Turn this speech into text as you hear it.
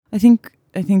I think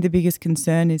the biggest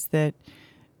concern is that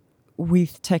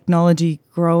with technology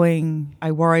growing,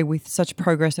 I worry with such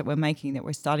progress that we're making that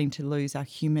we're starting to lose our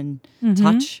human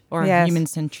touch or our human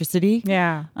centricity.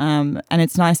 Yeah. And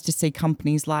it's nice to see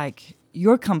companies like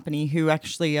your company who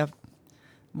actually are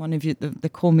one of the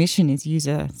core mission is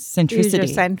user centricity.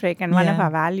 User-centric, and one of our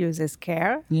values is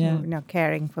care. Yeah.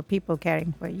 Caring for people,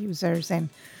 caring for users. And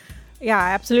yeah, I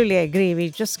absolutely agree. We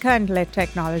just can't let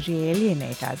technology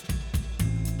alienate us.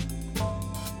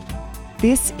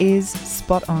 This is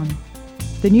Spot On.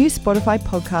 The new Spotify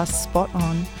podcast Spot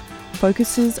On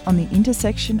focuses on the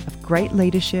intersection of great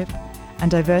leadership and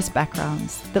diverse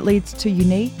backgrounds that leads to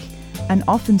unique and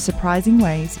often surprising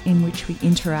ways in which we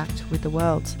interact with the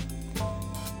world.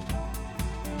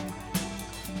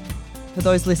 For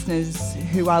those listeners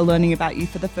who are learning about you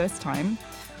for the first time,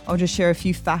 I'll just share a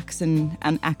few facts and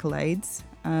accolades.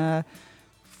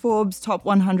 Forbes Top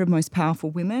 100 Most Powerful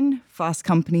Women, Fast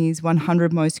Company's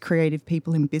 100 Most Creative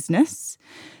People in Business,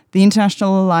 the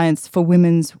International Alliance for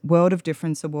Women's World of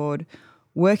Difference Award,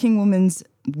 Working Women's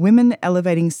Women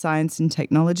Elevating Science and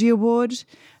Technology Award,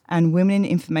 and Women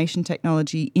in Information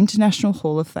Technology International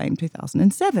Hall of Fame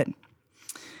 2007.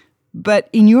 But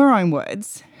in your own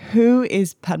words, who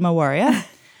is Padma Warrior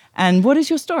and what is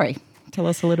your story? Tell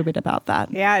us a little bit about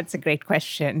that. Yeah, it's a great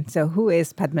question. So who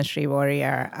is Padmasree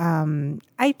Warrior?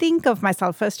 I think of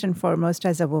myself first and foremost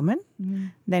as a woman,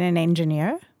 then an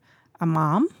engineer, a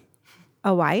mom,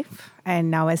 a wife, and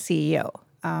now a CEO.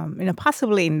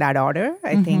 Possibly in that order,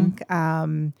 I think.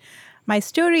 My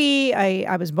story,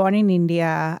 I was born in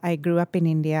India. I grew up in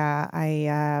India.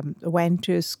 I went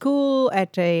to school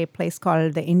at a place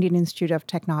called the Indian Institute of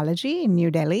Technology in New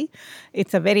Delhi.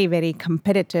 It's a very, very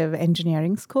competitive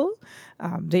engineering school.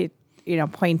 They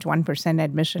 0.1%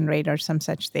 admission rate or some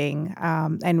such thing.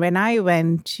 And when I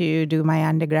went to do my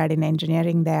undergrad in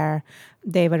engineering there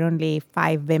were only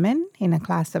 5 women in a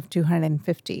class of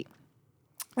 250.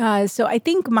 So I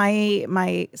think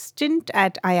my stint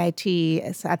at IIT,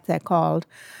 as they're called,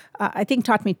 I think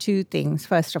taught me 2 things,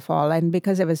 first of all. And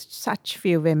because there was such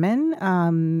few women,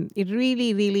 it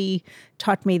really, really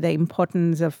taught me the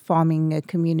importance of forming a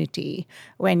community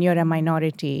when you're a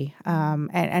minority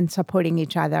and supporting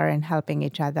each other and helping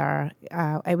each other,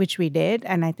 which we did.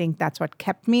 And I think that's what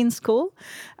kept me in school.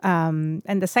 And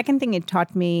the second thing it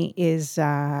taught me is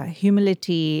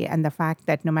humility and the fact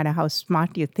that no matter how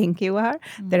smart you think you are,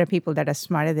 there are people that are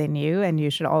smarter than you, and you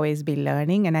should always be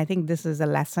learning. And I think this is a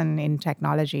lesson in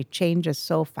technology. Changes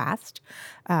so fast.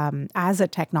 As a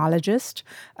technologist,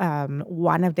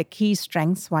 one of the key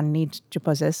strengths one needs to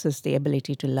possess is the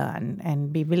ability to learn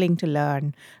and be willing to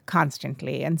learn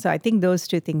constantly. And so I think those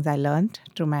 2 things I learned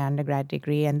through my undergrad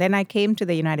degree. And then I came to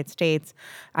the United States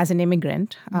as an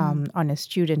immigrant on a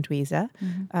student visa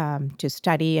to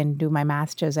study and do my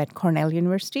master's at Cornell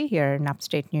University here in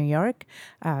upstate New York.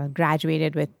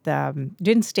 Graduated with,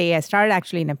 didn't stay. I started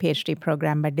actually in a PhD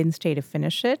program, but didn't stay to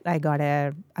finish it. I got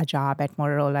a job at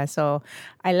Motorola. So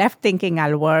I left thinking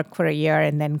I'll work for a year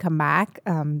and then come back,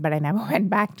 but I never went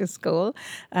back to school.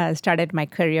 Started my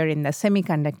career in the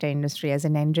semiconductor industry as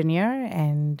an engineer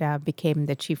and became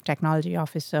the chief technology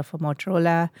officer for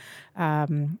Motorola.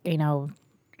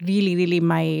 Really,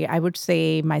 really I would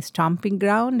say my stomping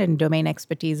ground and domain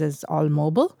expertise is all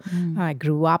mobile. I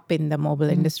grew up in the mobile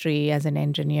industry as an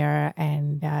engineer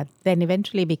and then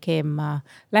eventually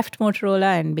left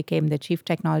Motorola and became the chief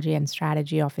technology and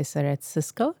strategy officer at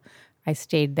Cisco. I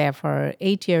stayed there for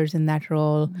 8 years in that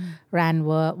role, ran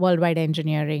worldwide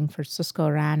engineering for Cisco,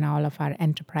 ran all of our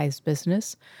enterprise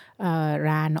business,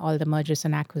 ran all the mergers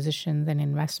and acquisitions and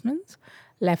investments.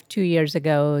 Left 2 years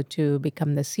ago to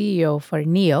become the CEO for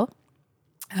Neo.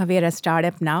 We're a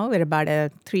startup now. We're about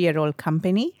a 3-year-old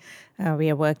company.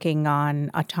 We are working on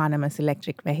autonomous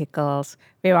electric vehicles.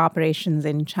 We have operations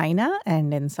in China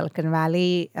and in Silicon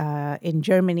Valley, in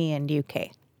Germany and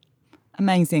UK.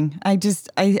 Amazing. I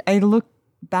look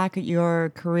back at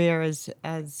your career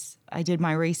as I did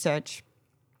my research,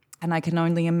 and I can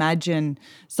only imagine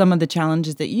some of the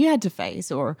challenges that you had to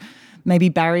face, or maybe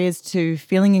barriers to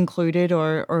feeling included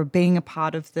or being a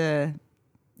part of the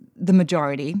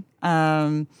majority.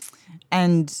 I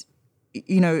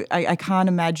can't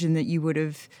imagine that you would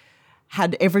have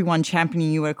had everyone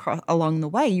championing you along the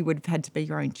way. You would have had to be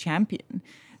your own champion.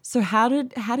 So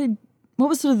what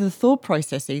was sort of the thought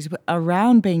processes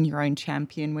around being your own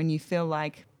champion when you feel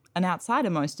like an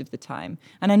outsider most of the time?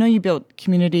 And I know you built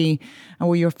community,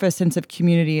 or your first sense of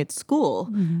community at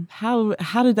school. How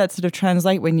did that sort of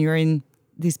translate when you're in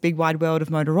this big wide world of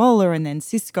Motorola and then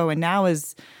Cisco, and now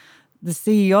as the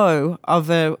CEO of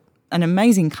an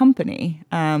amazing company?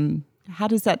 How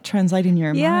does that translate in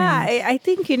your Yeah, mind? I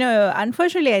think,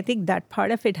 unfortunately, I think that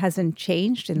part of it hasn't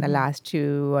changed in the last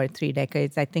 2 or 3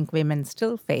 decades. I think women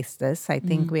still face this. I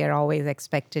think we are always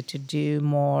expected to do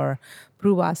more,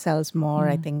 prove ourselves more.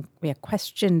 I think we are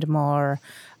questioned more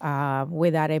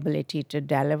with our ability to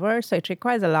deliver. So it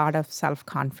requires a lot of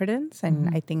self-confidence and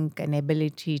I think an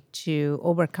ability to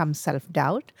overcome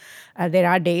self-doubt. There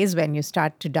are days when you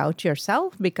start to doubt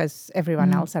yourself because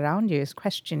everyone else around you is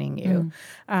questioning you.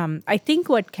 I think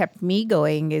what kept me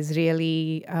going is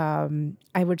really,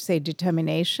 I would say,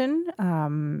 determination,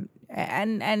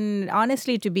 and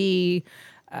honestly, to be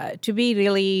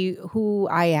really who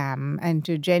I am, and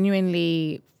to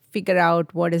genuinely figure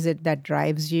out what is it that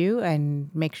drives you and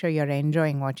make sure you're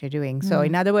enjoying what you're doing. So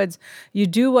in other words, you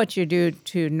do what you do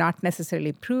to not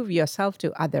necessarily prove yourself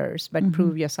to others, but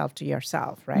prove yourself to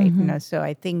yourself, right? So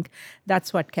I think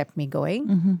that's what kept me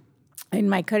going. In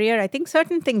my career, I think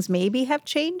certain things maybe have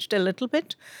changed a little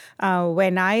bit.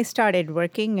 When I started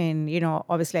working in,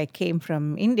 obviously I came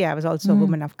from India. I was also a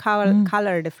woman of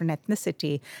color, different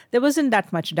ethnicity. There wasn't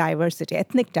that much diversity,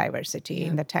 ethnic diversity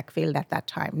in the tech field at that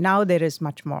time. Now there is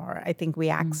much more. I think we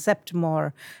accept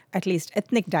more, at least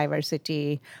ethnic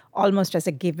diversity, almost as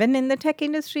a given in the tech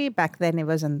industry. Back then it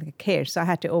wasn't the case. So I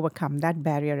had to overcome that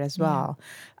barrier as well.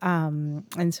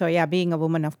 And so, being a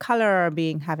woman of color,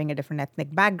 having a different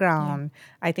ethnic background,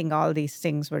 I think all these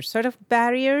things were sort of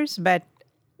barriers. But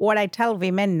what I tell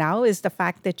women now is the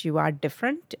fact that you are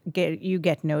different, you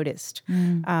get noticed.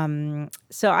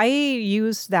 So I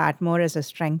use that more as a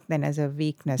strength than as a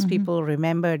weakness. People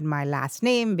remembered my last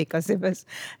name because it was,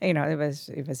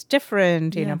 it was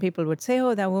different. People would say,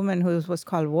 "Oh, that woman who was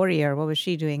called Warrior, what was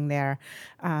she doing there?"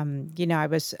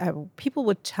 People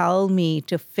would tell me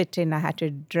to fit in. I had to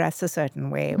dress a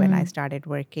certain way when I started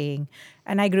working.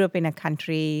 And I grew up in a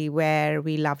country where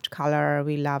we loved color,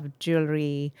 we loved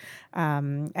jewelry,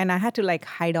 and I had to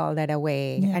hide all that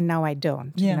away. And now I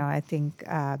don't. I think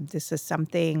this is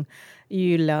something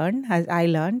you learn, as I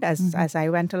learned as I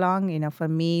went along. For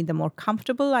me, the more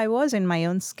comfortable I was in my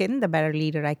own skin, the better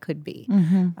leader I could be.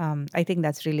 I think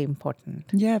that's really important.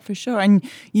 Yeah, for sure. And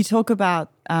you talk about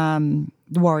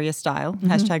the warrior style,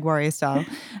 hashtag warrior style.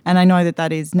 And I know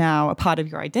that is now a part of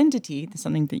your identity. There's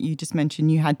something that you just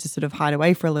mentioned you had to sort of hide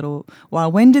away for a little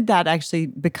while. When did that actually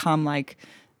become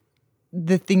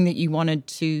the thing that you wanted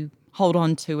to hold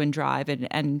on to and drive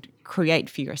and create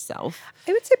for yourself?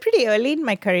 I would say pretty early in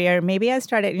my career. Maybe I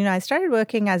started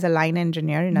working as a line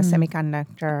engineer in a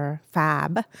semiconductor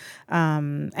fab,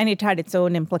 and it had its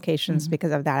own implications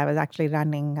because of that. I was actually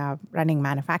running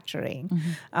manufacturing.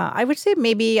 I would say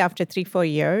maybe after 3-4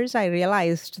 years, I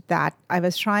realized that I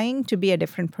was trying to be a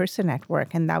different person at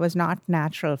work, and that was not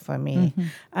natural for me.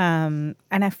 And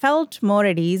I felt more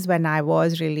at ease when I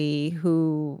was really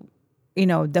who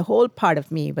the whole part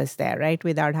of me was there, right?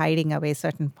 Without hiding away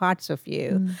certain parts of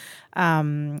you.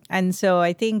 And so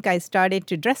I think I started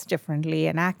to dress differently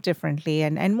and act differently.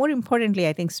 And more importantly,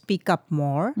 I think speak up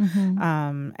more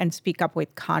and speak up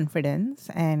with confidence.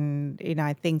 And,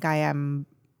 I think I am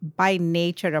by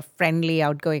nature a friendly,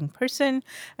 outgoing person.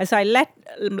 And so I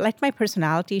let my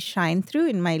personality shine through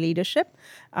in my leadership.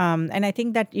 And I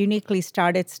think that uniquely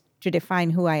started to define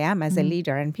who I am as a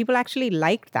leader. And people actually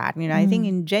liked that. I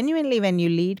think genuinely when you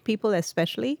lead people,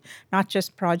 especially, not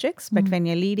just projects, but when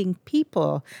you're leading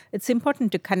people, it's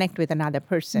important to connect with another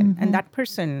person. And that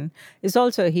person is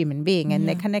also a human being, and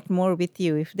they connect more with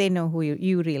you if they know who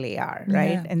you really are,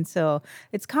 right? Yeah. And so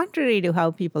it's contrary to how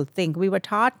people think. We were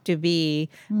taught to be,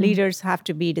 leaders have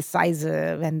to be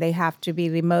decisive, and they have to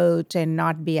be remote and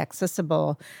not be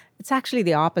accessible. It's actually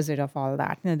the opposite of all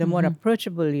that. The more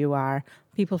approachable you are,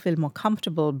 people feel more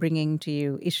comfortable bringing to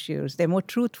you issues. They're more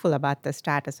truthful about the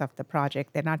status of the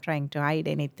project. They're not trying to hide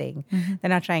anything. They're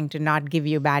not trying to not give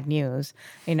you bad news.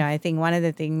 I think one of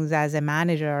the things as a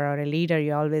manager or a leader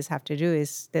you always have to do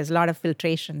is there's a lot of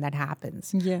filtration that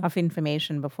happens of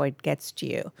information before it gets to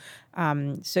you.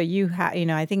 So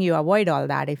I think you avoid all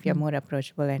that if you're more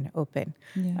approachable and open.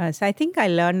 So I think I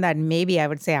learned that maybe I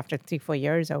would say after 3-4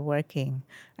 years of working.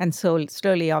 And so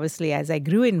slowly, obviously, as I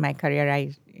grew in my career,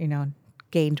 I,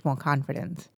 gained more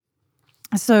confidence.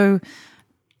 So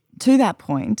to that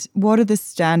point, what are the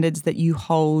standards that you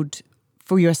hold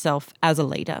for yourself as a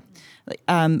leader?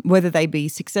 Whether they be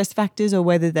success factors or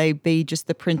whether they be just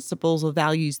the principles or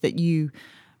values that you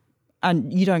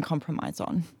don't compromise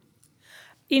on?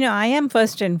 I am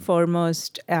first and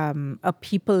foremost a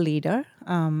people leader.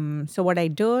 So what I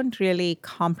don't really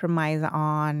compromise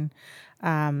on,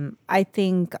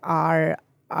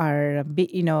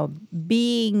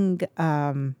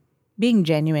 being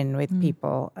genuine with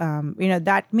people.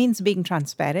 That means being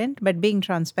transparent, but being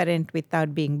transparent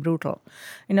without being brutal.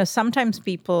 Sometimes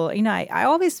people, I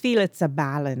always feel it's a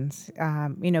balance,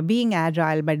 being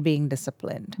agile, but being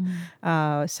disciplined.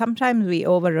 Sometimes we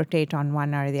over-rotate on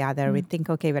one or the other. We think,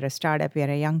 okay, we're a startup, we're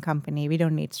a young company, we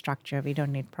don't need structure, we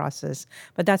don't need process.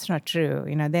 But that's not true.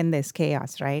 Then there's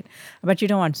chaos, right? But you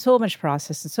don't want so much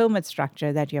process and so much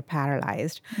structure that you're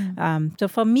paralyzed. So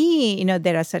for me,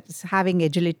 there are having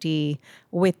agility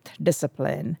with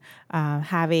discipline,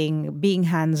 being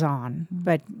hands-on,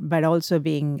 but also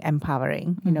being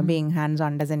empowering. Being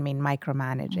hands-on doesn't mean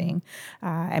micromanaging,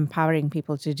 empowering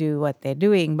people to do what they're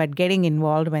doing, but getting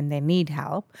involved when they need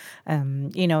help.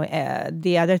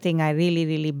 The other thing I really,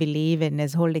 really believe in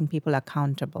is holding people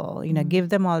accountable. Give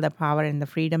them all the power and the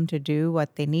freedom to do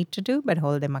what they need to do, but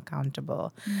hold them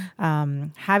accountable.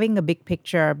 Having a big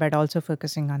picture, but also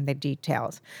focusing on the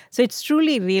details. So it's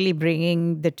truly really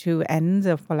bringing the two ends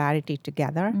of polarity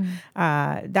together.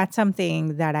 That's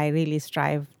something that I really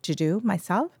strive to do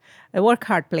myself. I work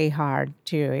hard, play hard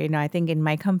too. I think in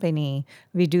my company,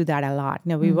 we do that a lot.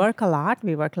 We work a lot,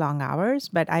 we work long hours,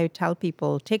 but I tell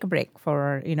people take a break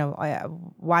for,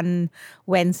 one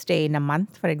Wednesday in a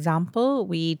month, for example.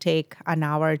 We take an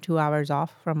hour, 2 hours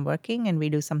off from working and we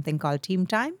do something called team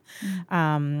time,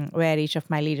 where each of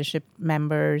my leadership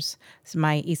members,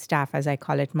 my e-staff, as I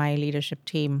call it, my leadership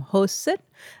team hosts it.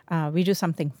 We do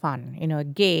something fun, a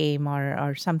game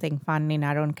or something fun in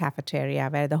our own cafeteria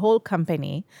where the whole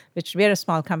company, which we're a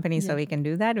small company, so we can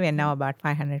do that. We are now about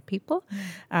 500 people.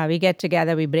 We get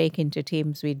together, we break into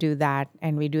teams, we do that,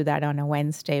 and we do that on a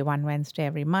Wednesday, one Wednesday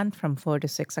every month from 4 to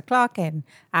 6 o'clock. And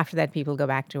after that, people go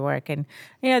back to work. And,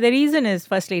 the reason is,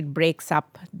 firstly, it breaks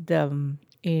up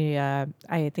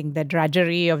I think the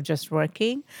drudgery of just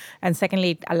working, and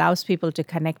secondly, it allows people to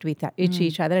connect with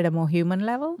each other at a more human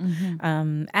level,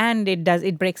 and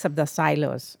it breaks up the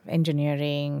silos,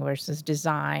 engineering versus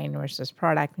design versus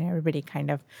product, and everybody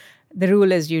kind of. The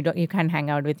rule is you can't hang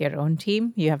out with your own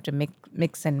team. You have to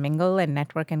mix and mingle and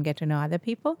network and get to know other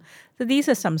people. So these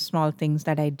are some small things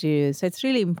that I do. So it's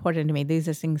really important to me. These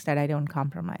are things that I don't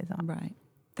compromise on. Right.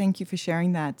 Thank you for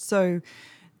sharing that. So,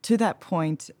 to that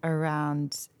point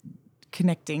around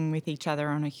connecting with each other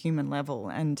on a human level,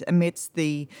 and amidst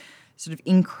the sort of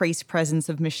increased presence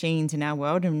of machines in our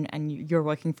world, and you're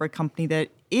working for a company that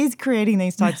is creating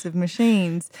these types of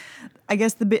machines, I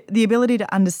guess the ability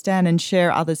to understand and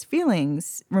share others'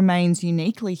 feelings remains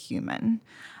uniquely human.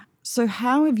 So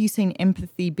how have you seen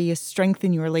empathy be a strength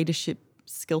in your leadership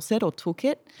skill set or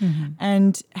toolkit?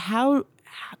 And how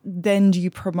then do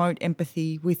you promote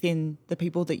empathy within the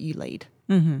people that you lead?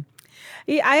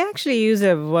 Yeah, I actually use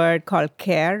a word called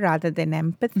care rather than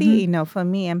empathy. For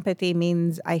me, empathy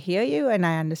means I hear you and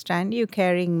I understand you.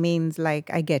 Caring means like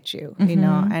I get you,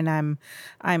 and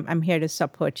I'm here to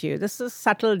support you. This is a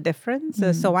subtle difference.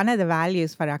 So one of the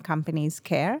values for our company is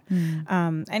care.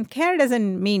 And care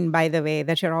doesn't mean, by the way,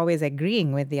 that you're always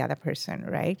agreeing with the other person,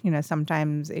 right?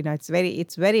 Sometimes,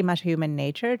 it's very much human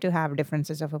nature to have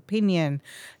differences of opinion,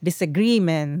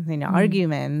 disagreements,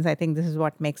 arguments. I think this is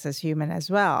what makes us human as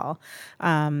well.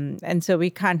 And so we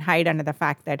can't hide under the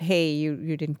fact that, hey,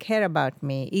 you didn't care about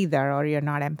me either, or you're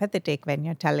not empathetic when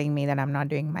you're telling me that I'm not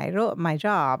doing my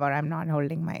job or I'm not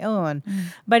holding my own.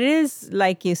 But it is,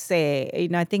 like you say,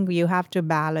 I think you have to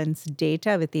balance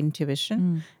data with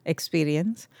intuition,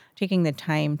 experience, taking the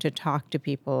time to talk to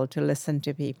people, to listen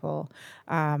to people.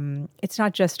 It's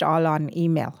not just all on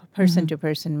email, person to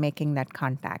person, making that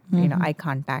contact, eye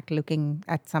contact, looking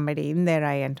at somebody in their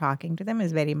eye and talking to them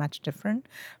is very much different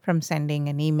from sending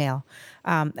an email.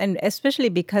 And especially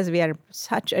because we are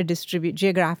such a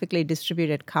geographically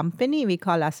distributed company, we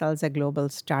call ourselves a global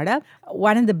startup.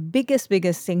 One of the biggest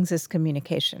things is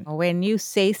communication. When you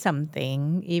say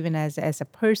something, even as a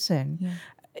person,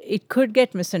 it could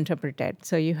get misinterpreted.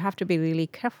 So you have to be really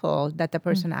careful that the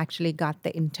person actually got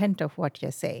the intent of what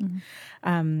you're saying.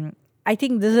 I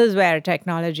think this is where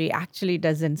technology actually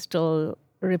doesn't still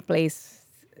replace,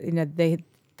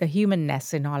 the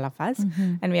humanness in all of us.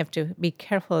 And we have to be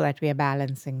careful that we are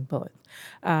balancing both.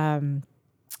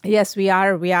 Yes, we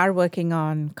are working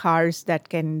on cars that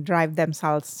can drive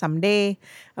themselves someday.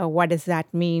 What does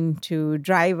that mean to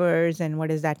drivers, and what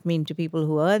does that mean to people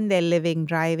who earn their living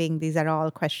driving? These are all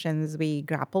questions we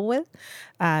grapple with.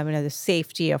 The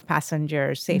safety of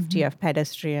passengers, safety of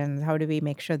pedestrians. How do we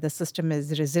make sure the system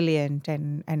is resilient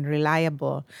and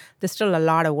reliable? There's still a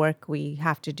lot of work we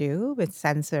have to do with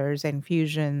sensors and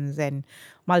fusions and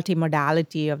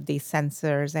multimodality of these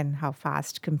sensors and how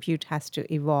fast compute has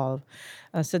to evolve.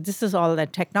 So this is all the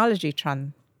technology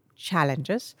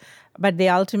challenges. But the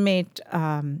ultimate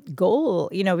goal,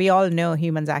 we all know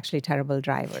humans are actually terrible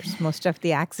drivers. Most of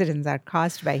the accidents are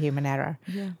caused by human error.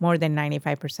 Yeah. More than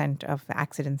 95% of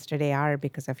accidents today are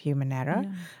because of human error.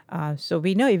 So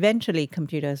we know eventually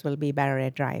computers will be better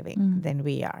at driving than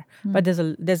we are. But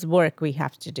there's work we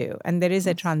have to do. And there is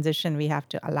a transition. We have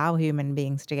to allow human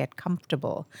beings to get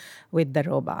comfortable with the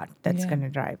robot that's going to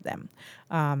drive them.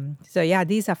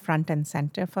 These are front and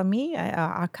center for me.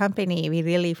 Our company, we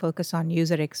really focus on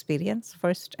user experience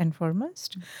first and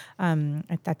foremost.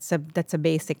 That's a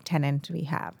basic tenet we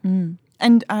have.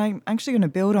 And I'm actually going to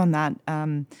build on that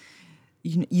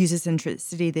user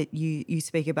centricity that you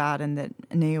speak about and that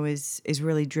Neo is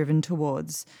really driven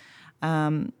towards.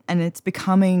 And it's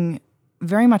becoming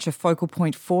very much a focal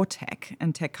point for tech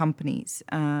and tech companies.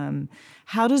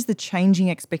 How does the changing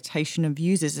expectation of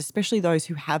users, especially those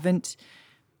who haven't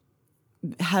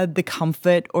had the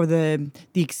comfort or the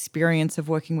experience of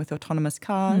working with autonomous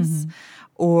cars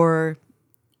or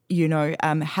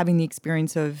having the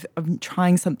experience of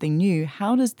trying something new,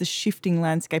 how does the shifting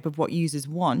landscape of what users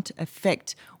want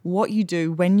affect what you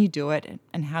do, when you do it,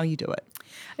 and how you do it?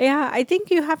 Yeah, I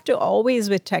think you have to always,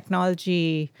 with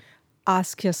technology,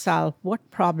 ask yourself, what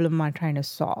problem am I trying to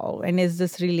solve? And is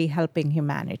this really helping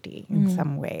humanity in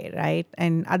some way, right?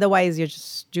 And otherwise, you're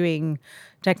just doing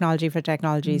technology for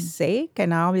technology's sake.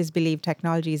 And I always believe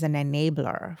technology is an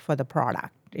enabler for the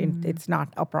product. It's not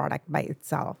a product by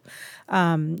itself.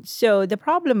 So the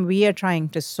problem we are trying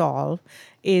to solve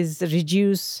is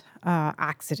reduce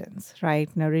accidents, right?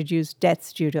 Reduce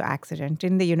deaths due to accident.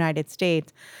 In the United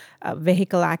States,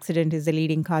 vehicle accident is the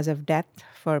leading cause of death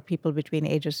for people between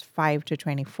ages 5 to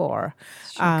 24.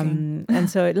 And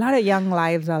so a lot of young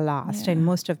lives are lost. And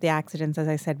most of the accidents, as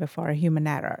I said before, are human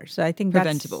error. So I think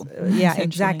preventable. Yeah,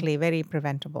 exactly. Very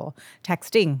preventable.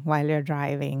 Texting while you're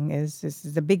driving is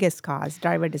the biggest cause.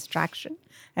 Driver distraction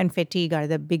and fatigue are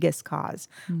the biggest cause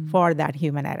for that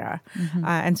human error.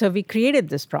 And so we created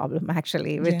this problem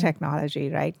actually with technology,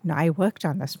 right? Now, I worked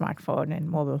on the smartphone and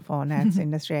mobile phone. That's the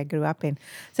industry I grew up in.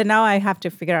 So now I have to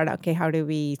figure out, okay, how do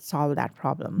we solve that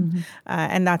problem?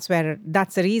 And that's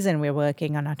the reason we're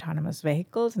working on autonomous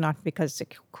vehicles, not because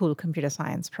it's a cool computer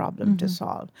science problem to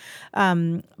solve.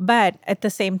 But at the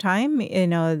same time,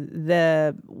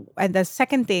 the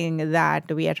second thing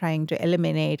that we are trying to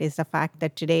eliminate is the fact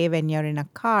that today when you're in a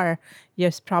car,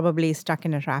 you're probably stuck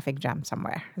in a traffic jam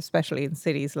somewhere, especially in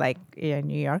cities like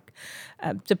New York.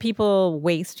 So people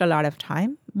waste a lot of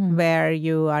time where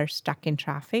you are stuck in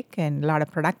traffic, and a lot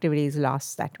of productivity is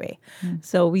lost that way.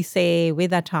 So we say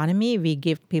with autonomy, we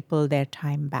give people their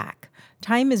time back.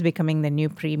 Time is becoming the new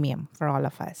premium for all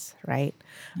of us, right?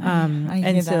 I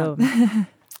hear that.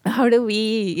 How do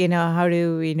we,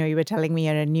 you were telling me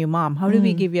you're a new mom. How do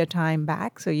we give your time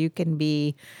back so you can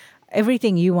be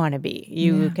everything you want to be?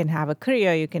 You can have a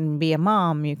career, you can be a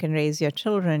mom, you can raise your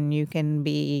children, you can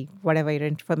be whatever you're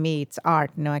into. For me, it's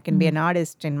art. I can be an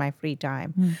artist in my free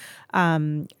time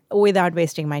without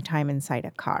wasting my time inside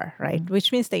a car, right?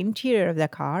 Which means the interior of the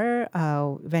car,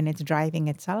 when it's driving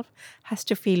itself, has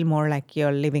to feel more like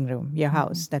your living room, your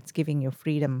house, that's giving you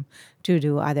freedom to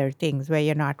do other things where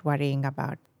you're not worrying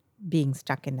about being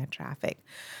stuck in the traffic.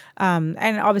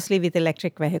 And obviously with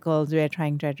electric vehicles, we're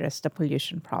trying to address the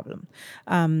pollution problem.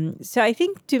 So I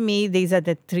think to me, these are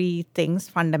the three things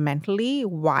fundamentally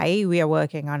why we are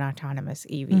working on autonomous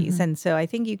EVs. And so I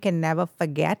think you can never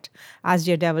forget as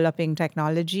you're developing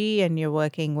technology and you're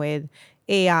working with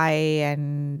AI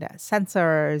and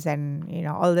sensors and,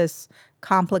 all this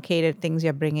complicated things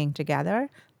you're bringing together,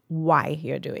 why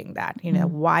you're doing that.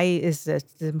 Why is this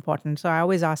important? So I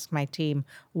always ask my team,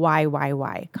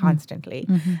 why, constantly.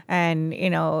 And,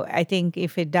 I think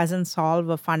if it doesn't solve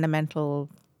a fundamental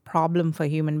problem for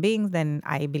human beings, then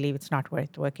I believe it's not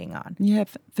worth working on. Yeah,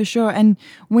 for sure. And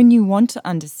when you want to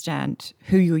understand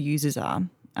who your users are,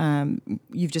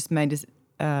 you've just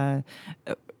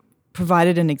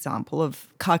provided an example of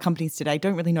car companies today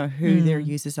don't really know who their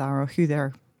users are or who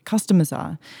their customers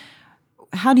are.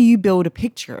 How do you build a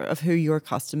picture of who your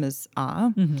customers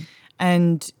are?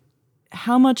 And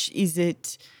how much is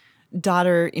it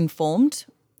data informed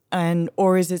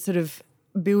or is it sort of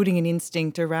building an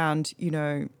instinct around,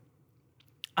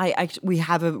 we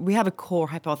have a core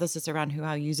hypothesis around who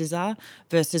our users are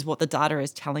versus what the data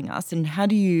is telling us? And how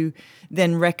do you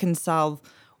then reconcile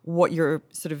what your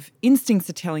sort of instincts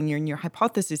are telling you and your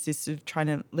hypothesis is sort of trying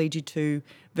to lead you to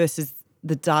versus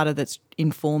the data that's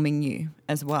informing you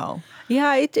as well?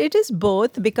 Yeah, it is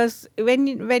both, because when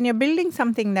you're building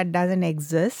something that doesn't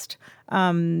exist,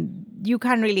 you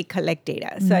can't really collect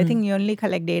data. So I think you only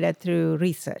collect data through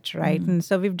research, right? And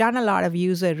so we've done a lot of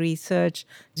user research.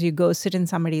 You go sit in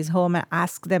somebody's home and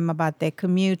ask them about their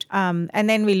commute. And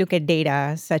then we look at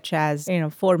data such as,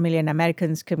 4 million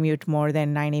Americans commute more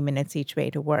than 90 minutes each way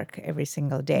to work every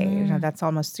single day. That's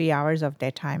almost 3 hours of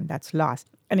their time that's lost.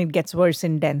 And it gets worse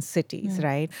in dense cities,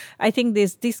 right? I think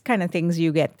these kind of things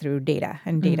you get through data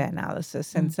and data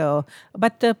analysis. And so,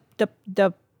 but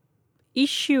the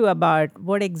issue about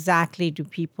what exactly do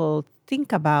people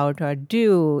think about or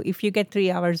do if you get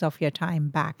 3 hours of your time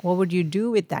back, what would you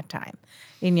do with that time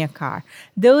in your car?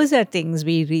 Those are things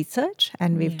we research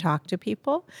and we've talked to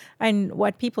people. And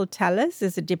what people tell us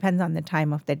is it depends on the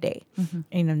time of the day.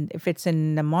 If it's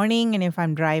in the morning and if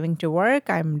I'm driving to work,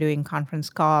 I'm doing conference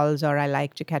calls or I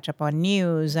like to catch up on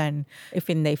news. And if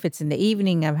it's in the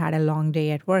evening, I've had a long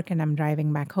day at work and I'm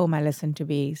driving back home, I listen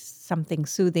to something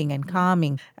soothing and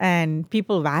calming. And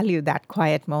people value that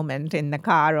quiet moment in the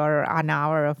car or an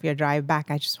hour of your drive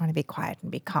back. I just want to be quiet and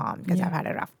be calm because I've had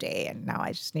a rough day and now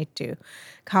I just need to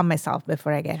calm myself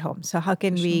before I get home. So how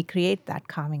can we create that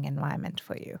calming environment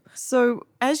for you? So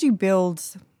as you build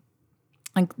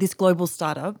this global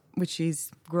startup, which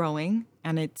is growing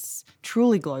and it's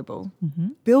truly global,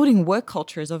 building work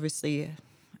culture is obviously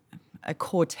a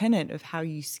core tenet of how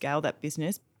you scale that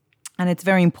business. And it's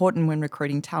very important when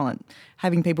recruiting talent,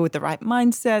 having people with the right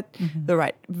mindset, the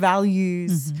right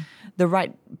values, the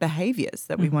right behaviors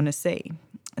that we want to see.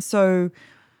 So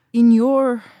in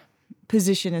your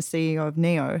position as CEO of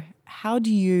Neo, how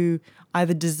do you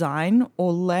either design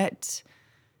or let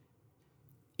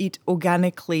it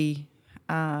organically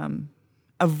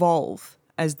evolve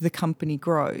as the company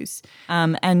grows?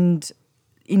 And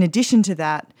in addition to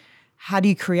that, how do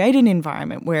you create an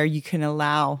environment where you can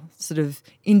allow sort of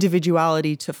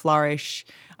individuality to flourish,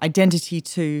 identity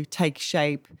to take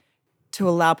shape, to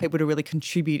allow people to really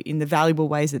contribute in the valuable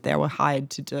ways that they were hired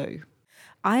to do?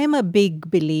 I am a big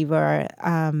believer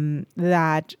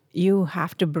that you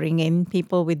have to bring in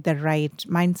people with the right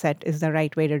mindset is the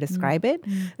right way to describe it.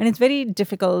 And it's very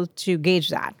difficult to gauge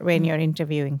that when you're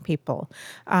interviewing people.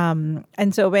 And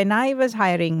so when I was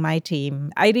hiring my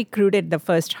team, I recruited the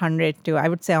first 100 to, I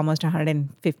would say, almost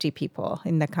 150 people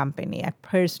in the company. I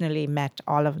personally met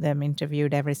all of them,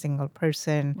 interviewed every single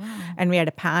person. Wow. And we had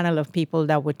a panel of people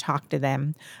that would talk to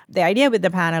them. The idea with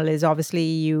the panel is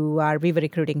obviously we were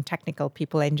recruiting technical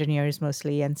people, engineers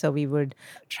mostly. And so we would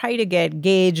try to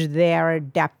gauge their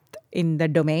depth in the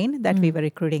domain that we were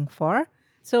recruiting for.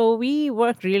 So we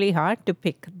worked really hard to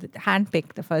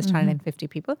handpick the first 150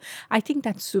 people. I think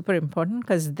that's super important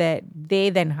because they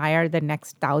then hire the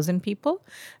next 1,000 people.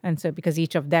 And so because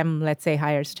each of them, let's say,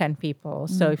 hires 10 people.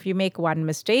 So if you make one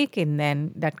mistake, and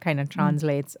then that kind of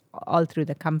translates all through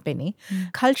the company.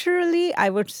 Culturally, I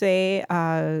would say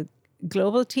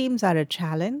global teams are a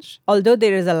challenge. Although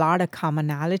there is a lot of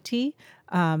commonality,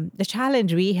 the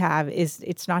challenge we have is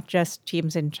it's not just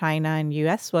teams in China and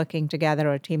US working together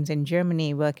or teams in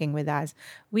Germany working with us.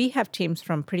 We have teams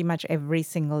from pretty much every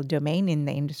single domain in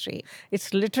the industry.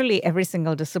 It's literally every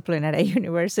single discipline at a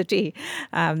university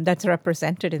that's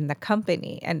represented in the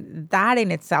company. And that in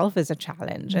itself is a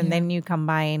challenge. And then you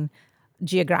combine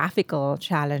geographical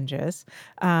challenges.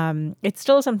 It's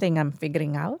still something I'm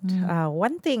figuring out.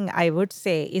 One thing I would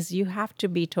say is you have to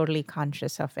be totally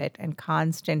conscious of it and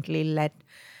constantly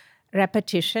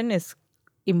repetition is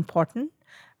important.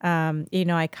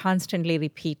 I constantly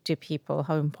repeat to people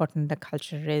how important the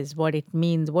culture is, what it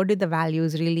means, what do the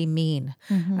values really mean.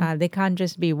 They can't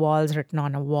just be walls written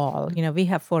on a wall. We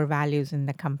have 4 values in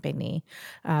the company: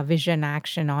 vision,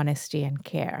 action, honesty, and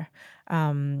care.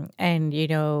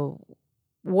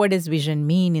 What does vision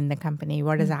mean in the company?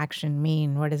 What does action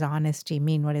mean? What does honesty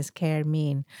mean? What does care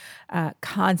mean?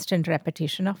 Constant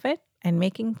repetition of it and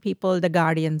making people the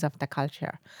guardians of the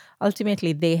culture.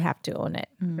 Ultimately, they have to own it,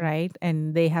 right?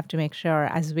 And they have to make sure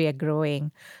as we are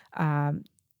growing,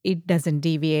 it doesn't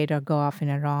deviate or go off in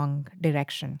a wrong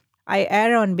direction. I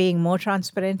err on being more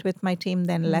transparent with my team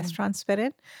than less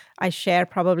transparent. I share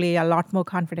probably a lot more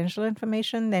confidential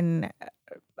information than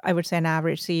I would say an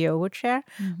average CEO would share.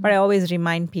 But I always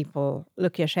remind people,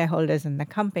 look, your shareholders in the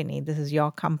company, this is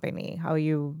your company. How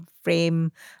you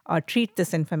frame or treat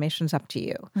this information is up to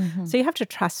you. So you have to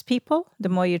trust people. The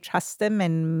more you trust them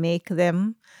and make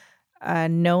them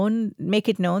make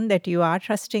it known that you are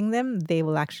trusting them, they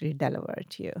will actually deliver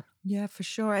it to you. Yeah, for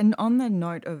sure. And on the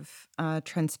note of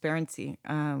transparency,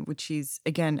 which is,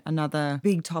 again, another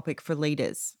big topic for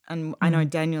leaders. And I know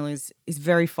Daniel is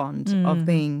very fond of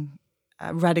being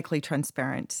radically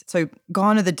transparent. So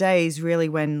gone are the days really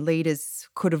when leaders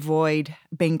could avoid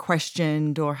being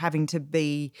questioned or having to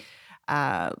be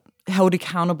held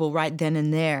accountable right then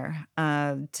and there.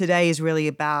 Today is really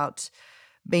about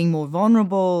being more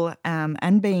vulnerable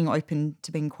and being open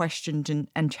to being questioned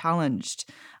and challenged,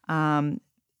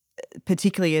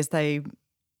 particularly as they,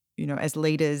 as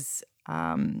leaders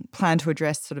plan to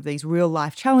address sort of these real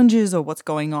life challenges or what's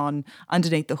going on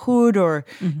underneath the hood or,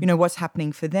 what's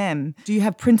happening for them. Do you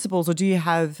have principles or do you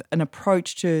have an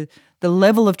approach to the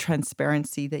level of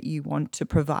transparency that you want to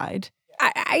provide?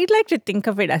 I'd like to think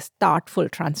of it as thoughtful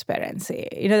transparency.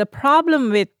 The problem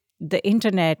with the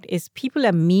internet is people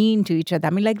are mean to each other. I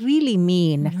mean, like really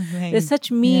mean. There's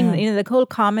such mean, the whole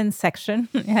comments section,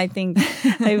 I think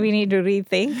we need to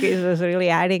rethink. Is this really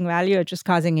adding value or just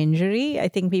causing injury? I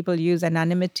think people use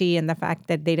anonymity and the fact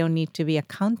that they don't need to be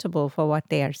accountable for what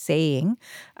they are saying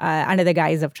under the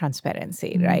guise of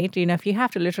transparency, right? If you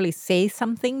have to literally say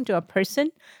something to a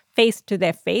person face to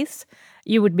their face,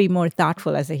 you would be more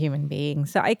thoughtful as a human being.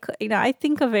 So I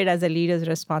think of it as a leader's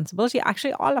responsibility,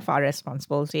 actually all of our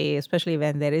responsibility, especially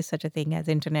when there is such a thing as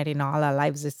internet in all our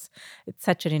lives. It's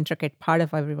such an intricate part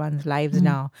of everyone's lives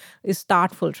now, is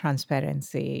thoughtful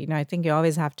transparency. I think you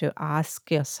always have to ask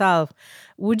yourself,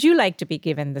 would you like to be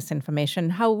given this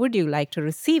information? How would you like to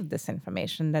receive this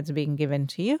information that's being given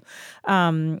to you?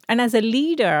 And as a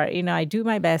leader, I do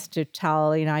my best to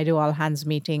tell, I do all hands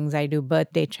meetings, I do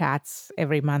birthday chats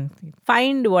every month.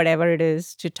 Find whatever it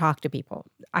is to talk to people,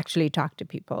 actually talk to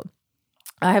people.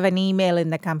 I have an email in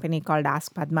the company called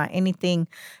Ask Padma Anything.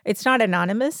 It's not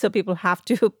anonymous, so people have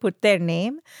to put their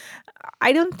name.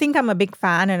 I don't think I'm a big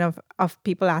fan of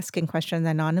people asking questions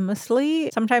anonymously.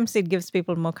 Sometimes it gives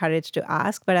people more courage to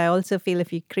ask, but I also feel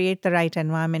if you create the right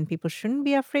environment, people shouldn't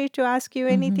be afraid to ask you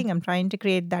anything. I'm trying to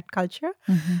create that culture.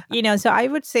 So I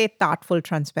would say thoughtful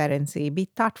transparency. Be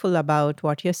thoughtful about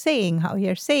what you're saying, how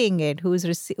you're saying it,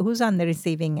 who's on the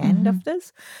receiving end of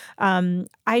this.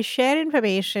 I share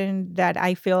information that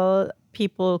I feel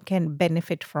people can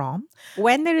benefit from.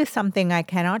 When there is something I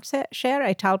cannot share,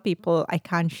 I tell people I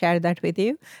can't share that with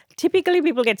you. Typically,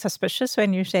 people get suspicious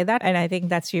when you say that. And I think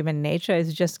that's human nature,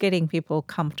 is just getting people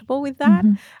comfortable with that.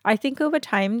 I think over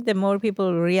time, the more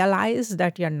people realize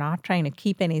that you're not trying to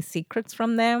keep any secrets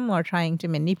from them or trying to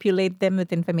manipulate them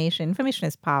with information. Information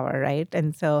is power, right?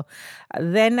 And so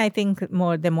then I think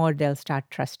the more they'll start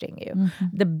trusting you.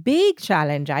 The big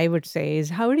challenge, I would say, is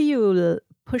how do you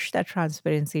push that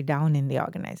transparency down in the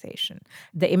organization?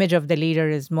 The image of the leader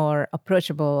is more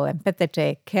approachable,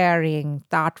 empathetic, caring,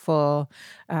 thoughtful.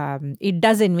 It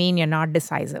doesn't mean you're not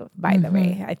decisive, by the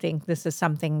way. I think this is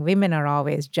something women are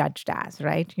always judged as,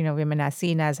 right? Women are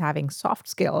seen as having soft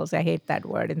skills. I hate that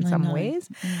word in some ways.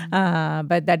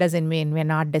 But that doesn't mean we're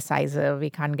not decisive. We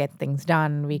can't get things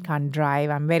done. We can't drive.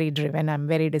 I'm very driven. I'm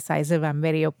very decisive. I'm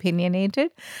very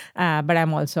opinionated. But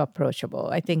I'm also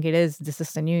approachable. I think this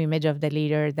is the new image of the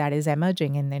leader that is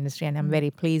emerging in the industry, and I'm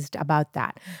very pleased about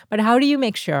that. But how do you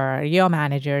make sure your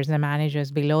managers and the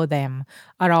managers below them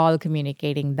are all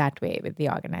communicating that way with the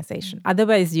organization?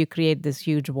 Otherwise, you create this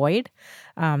huge void,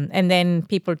 and then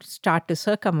people start to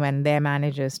circumvent their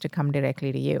managers to come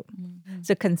directly to you.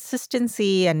 So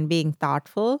consistency and being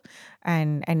thoughtful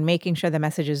and making sure the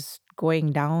message is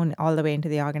going down all the way into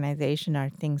the organization are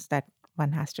things that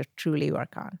one has to truly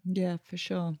work on. Yeah, for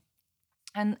sure.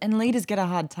 And leaders get a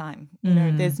hard time.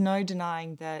 There's no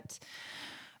denying that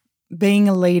being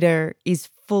a leader is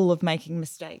full of making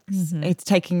mistakes. It's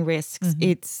taking risks.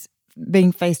 It's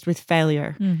being faced with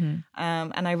failure.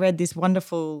 And I read this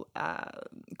wonderful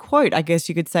quote, I guess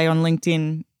you could say, on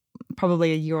LinkedIn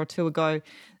probably a year or two ago.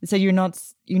 It said, you're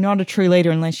not a true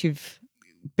leader unless you've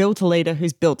built a leader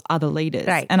who's built other leaders.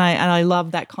 Right. And I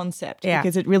love that concept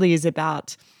because it really is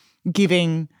about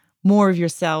giving more of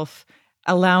yourself,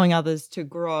 allowing others to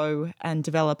grow and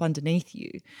develop underneath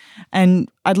you. And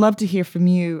I'd love to hear from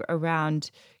you around,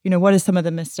 what are some of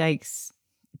the mistakes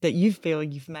that you feel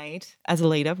you've made as a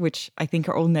leader, which I think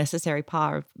are all necessary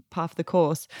part of the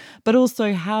course, but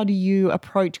also how do you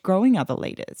approach growing other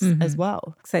leaders as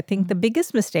well? So I think the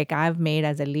biggest mistake I've made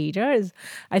as a leader is,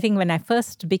 I think when I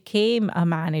first became a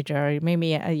manager, maybe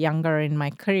younger in my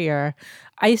career,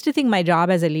 I used to think my job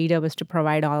as a leader was to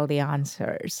provide all the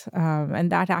answers.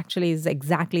 And that actually is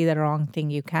exactly the wrong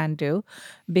thing you can do,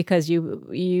 because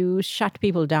you shut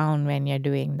people down when you're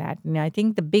doing that. I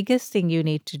think the biggest thing you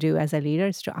need to do as a leader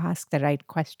is to to ask the right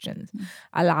questions.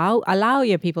 Allow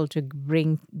your people to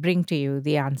bring to you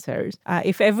the answers.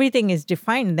 If everything is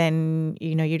defined, then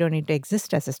you don't need to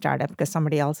exist as a startup because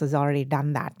somebody else has already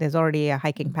done that. There's already a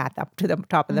hiking path up to the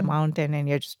top of the mountain, and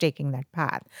you're just taking that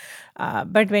path.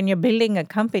 But when you're building a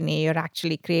company, you're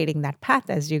actually creating that path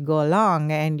as you go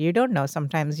along, and you don't know.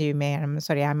 Sometimes you may.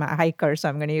 I'm a hiker, so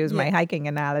I'm going to use my hiking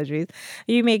analogies.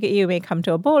 You may come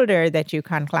to a boulder that you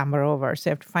can't clamber over, so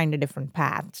you have to find a different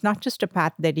path. It's not just a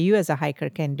path that you as a hiker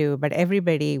can do, but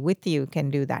everybody with you can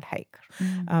do that hike.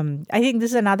 I think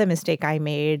this is another mistake I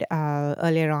made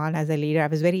earlier on as a leader. I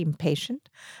was very impatient.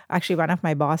 Actually, one of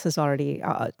my bosses already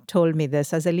told me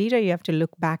this. As a leader, you have to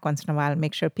look back once in a while,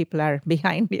 make sure people are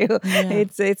behind you. Yeah.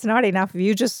 It's not enough.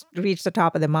 You just reach the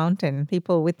top of the mountain.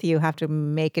 People with you have to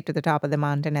make it to the top of the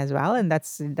mountain as well. And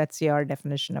that's your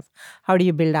definition of how do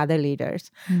you build other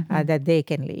leaders that they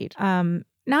can lead.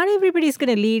 Not everybody's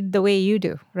going to lead the way you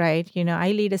do, right?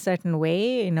 I lead a certain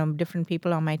way. Different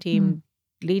people on my team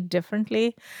lead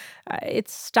differently.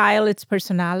 Its style, its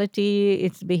personality,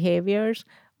 its behaviors.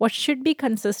 What should be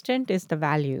consistent is the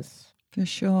values. For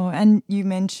sure. And you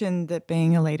mentioned that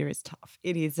being a leader is tough.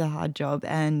 It is a hard job,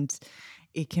 and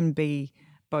it can be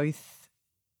both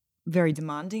very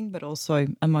demanding but also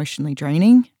emotionally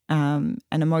draining. And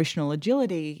emotional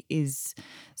agility is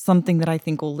something that I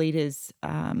think all leaders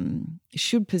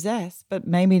should possess, but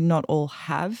maybe not all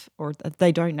have, or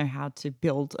they don't know how to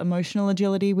build emotional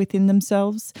agility within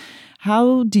themselves.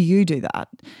 How do you do that?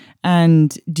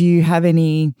 And do you have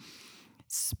any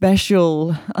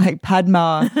special, like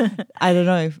Padma, I don't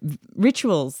know,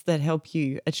 rituals that help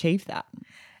you achieve that?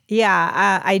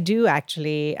 Yeah, I do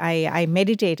actually. I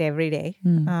meditate every day.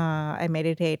 I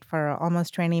meditate for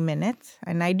almost 20 minutes,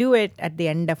 and I do it at the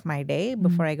end of my day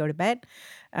before I go to bed.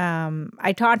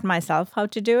 I taught myself how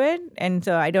to do it, and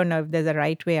so I don't know if there's a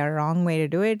right way or wrong way to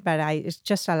do it, but it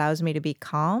just allows me to be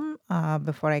calm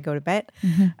before I go to bed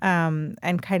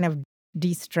and kind of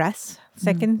de-stress.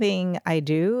 Second thing I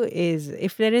do is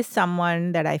if there is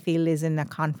someone that I feel is in a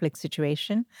conflict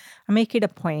situation, I make it a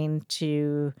point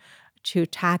to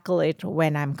tackle it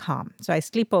when I'm calm. So I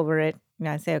sleep over it.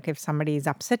 I say, okay, if somebody's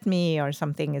upset me or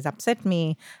something has upset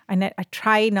me, and I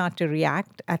try not to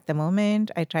react at the moment.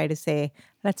 I try to say,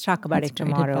 let's talk about it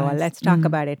tomorrow, or let's talk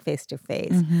about it face to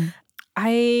face.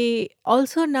 I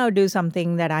also now do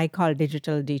something that I call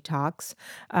digital detox.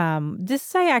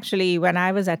 When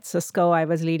I was at Cisco, I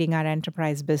was leading our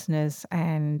enterprise business,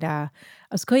 and I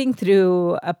was going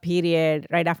through a period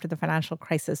right after the financial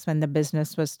crisis when the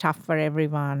business was tough for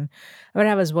everyone, where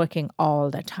I was working all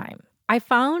the time. I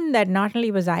found that not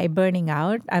only was I burning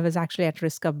out, I was actually at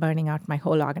risk of burning out my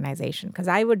whole organization, because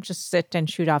I would just sit and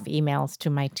shoot off emails to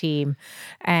my team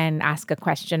and ask a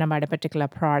question about a particular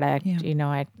product,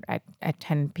 at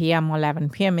 10 p.m. or 11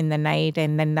 p.m. in the night.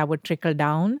 And then that would trickle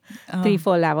down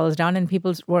 3-4 levels down, and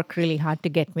people work really hard to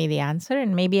get me the answer.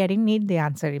 And maybe I didn't need the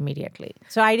answer immediately.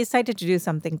 So I decided to do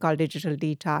something called digital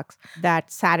detox. That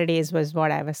Saturdays was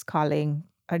what I was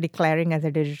declaring as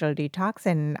a digital detox,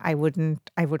 and I would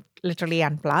literally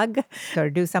unplug or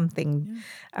do something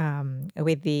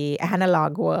with the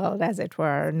analog world, as it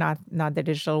were, not the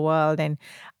digital world. And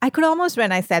I could almost,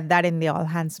 when I said that in the all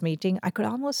hands meeting, I could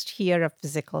almost hear a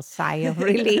physical sigh of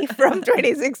relief from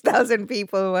 26,000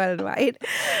 people worldwide.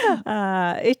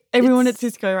 Everyone at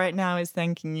Cisco right now is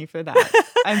thanking you for that.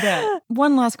 I bet.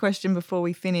 One last question before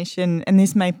we finish, and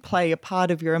this may play a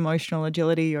part of your emotional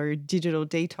agility or your digital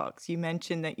detox. You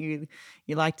mentioned that you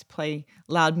like to play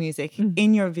loud music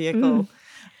in your vehicle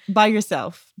by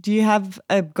yourself. Do you have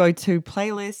a go-to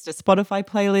playlist, a Spotify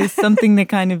playlist, something that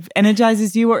kind of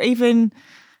energizes you, or even,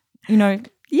 Yeah,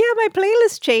 my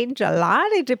playlists change a lot.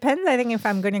 It depends. I think if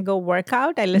I'm going to go work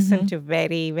out, I listen to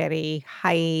very, very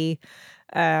high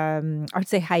I would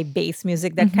say high bass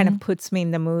music that kind of puts me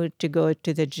in the mood to go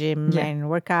to the gym and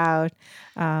work out.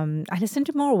 I listen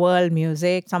to more world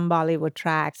music, some Bollywood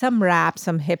tracks, some rap,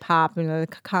 some hip hop,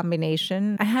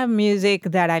 combination. I have music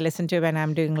that I listen to when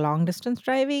I'm doing long distance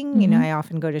driving. I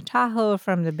often go to Tahoe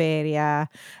from the Bay Area.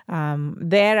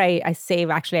 There I save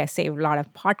a lot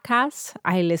of podcasts.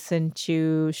 I listen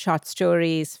to short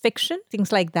stories, fiction,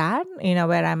 things like that,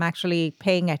 where I'm actually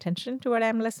paying attention to what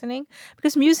I'm listening,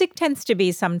 because music tends to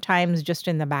be sometimes just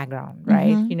in the background,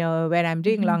 right? When I'm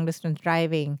doing long distance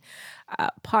driving,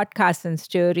 podcasts and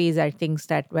stories are things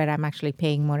where I'm actually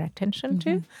paying more attention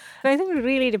to. So I think it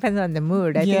really depends on the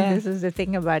mood. I think this is the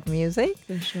thing about music,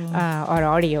 for sure. Or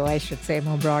audio, I should say,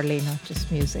 more broadly, not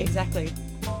just music. Exactly.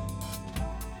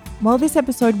 While this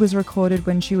episode was recorded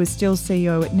when she was still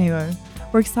CEO at Neo,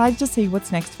 we're excited to see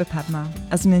what's next for Padma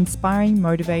as an inspiring,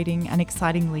 motivating, and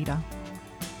exciting leader.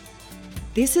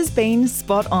 This has been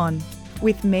Spot On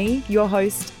with me, your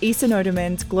host, Isa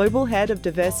Nodermans, Global Head of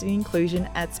Diversity and Inclusion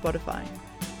at Spotify.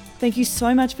 Thank you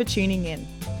so much for tuning in.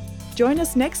 Join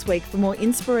us next week for more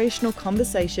inspirational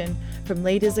conversation from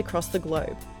leaders across the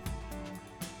globe.